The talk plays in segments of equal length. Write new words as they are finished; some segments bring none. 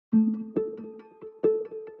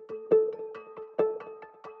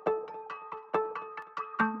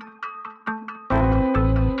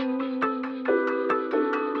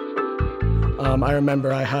I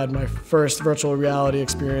remember I had my first virtual reality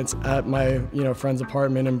experience at my friend's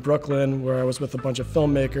apartment in Brooklyn, where I was with a bunch of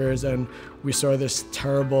filmmakers, and we saw this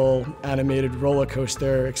terrible animated roller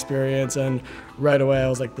coaster experience, and right away I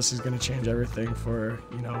was like, this is going to change everything for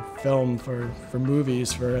film, for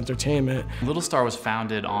movies, for entertainment. Little Star was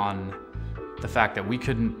founded on the fact that we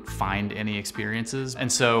couldn't find any experiences,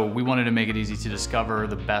 and so we wanted to make it easy to discover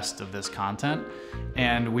the best of this content,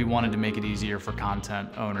 and we wanted to make it easier for content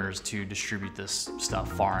owners to distribute this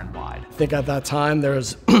stuff far and wide. I think at that time there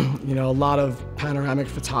was a lot of panoramic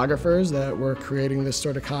photographers that were creating this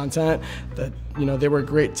sort of content that they were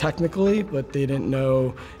great technically, but they didn't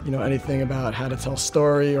know anything about how to tell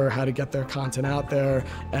story or how to get their content out there.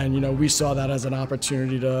 And we saw that as an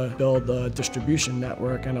opportunity to build a distribution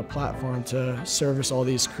network and a platform to service all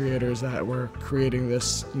these creators that were creating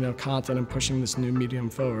this content and pushing this new medium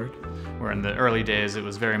forward. Where in the early days it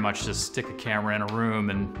was very much just stick a camera in a room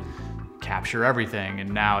and capture everything, and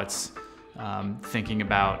now it's thinking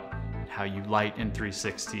about how you light in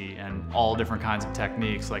 360 and all different kinds of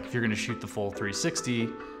techniques. Like if you're going to shoot the full 360,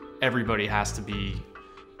 everybody has to be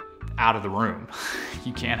out of the room.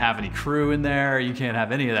 You can't have any crew in there, you can't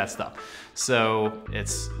have any of that stuff. So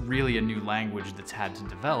it's really a new language that's had to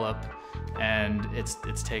develop, and it's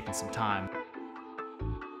taken some time.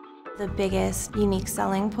 The biggest unique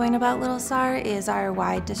selling point about Little Star is our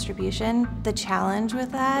wide distribution. The challenge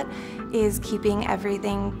with that is keeping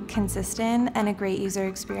everything consistent and a great user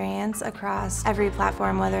experience across every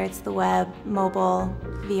platform, whether it's the web, mobile,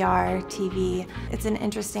 VR, TV. It's an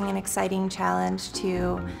interesting and exciting challenge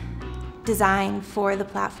to design for the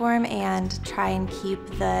platform and try and keep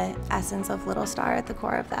the essence of Little Star at the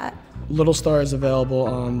core of that. Little Star is available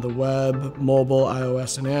on the web, mobile,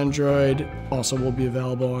 iOS, and Android. Also will be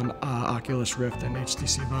available on Oculus Rift and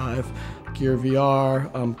HTC Vive. Gear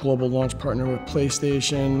VR, global launch partner with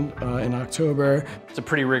PlayStation in October. It's a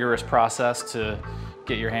pretty rigorous process to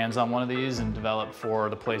get your hands on one of these and develop for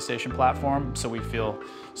the PlayStation platform, so we feel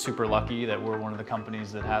super lucky that we're one of the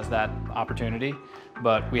companies that has that opportunity.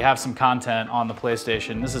 But we have some content on the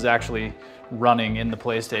PlayStation. This is actually running in the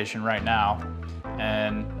PlayStation right now,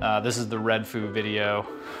 and this is the Red Foo video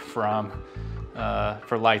from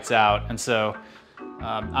for Lights Out. And so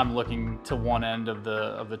I'm looking to one end of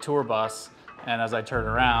the tour bus, and as I turn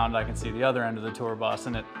around I can see the other end of the tour bus,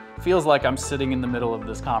 and it feels like I'm sitting in the middle of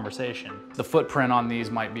this conversation. The footprint on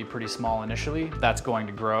these might be pretty small initially. That's going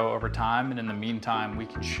to grow over time, and in the meantime we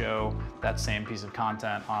can show that same piece of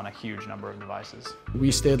content on a huge number of devices.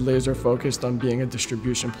 We stayed laser focused on being a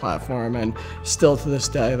distribution platform, and still to this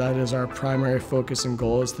day that is our primary focus and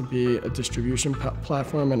goal, is to be a distribution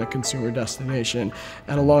platform and a consumer destination.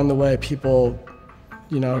 And along the way people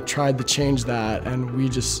tried to change that, and we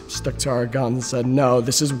just stuck to our guns and said, no,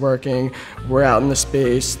 this is working. We're out in the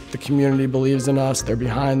space. The community believes in us. They're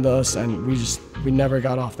behind us, and we never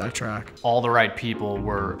got off that track. All the right people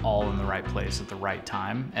were all in the right place at the right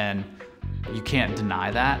time, and you can't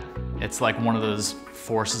deny that. It's like one of those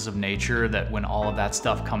forces of nature that when all of that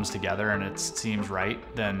stuff comes together and it seems right,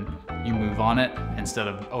 then you move on it instead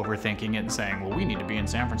of overthinking it and saying, well, we need to be in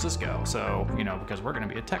San Francisco, so, because we're gonna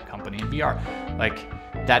be a tech company in VR. Like,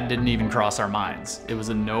 that didn't even cross our minds. It was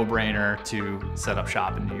a no-brainer to set up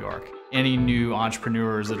shop in New York. Any new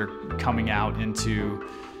entrepreneurs that are coming out into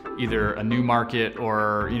either a new market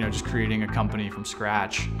or, just creating a company from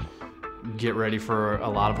scratch, get ready for a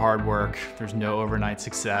lot of hard work. There's no overnight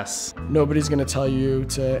success. Nobody's gonna tell you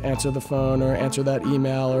to answer the phone or answer that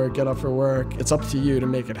email or get up for work. It's up to you to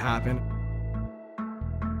make it happen.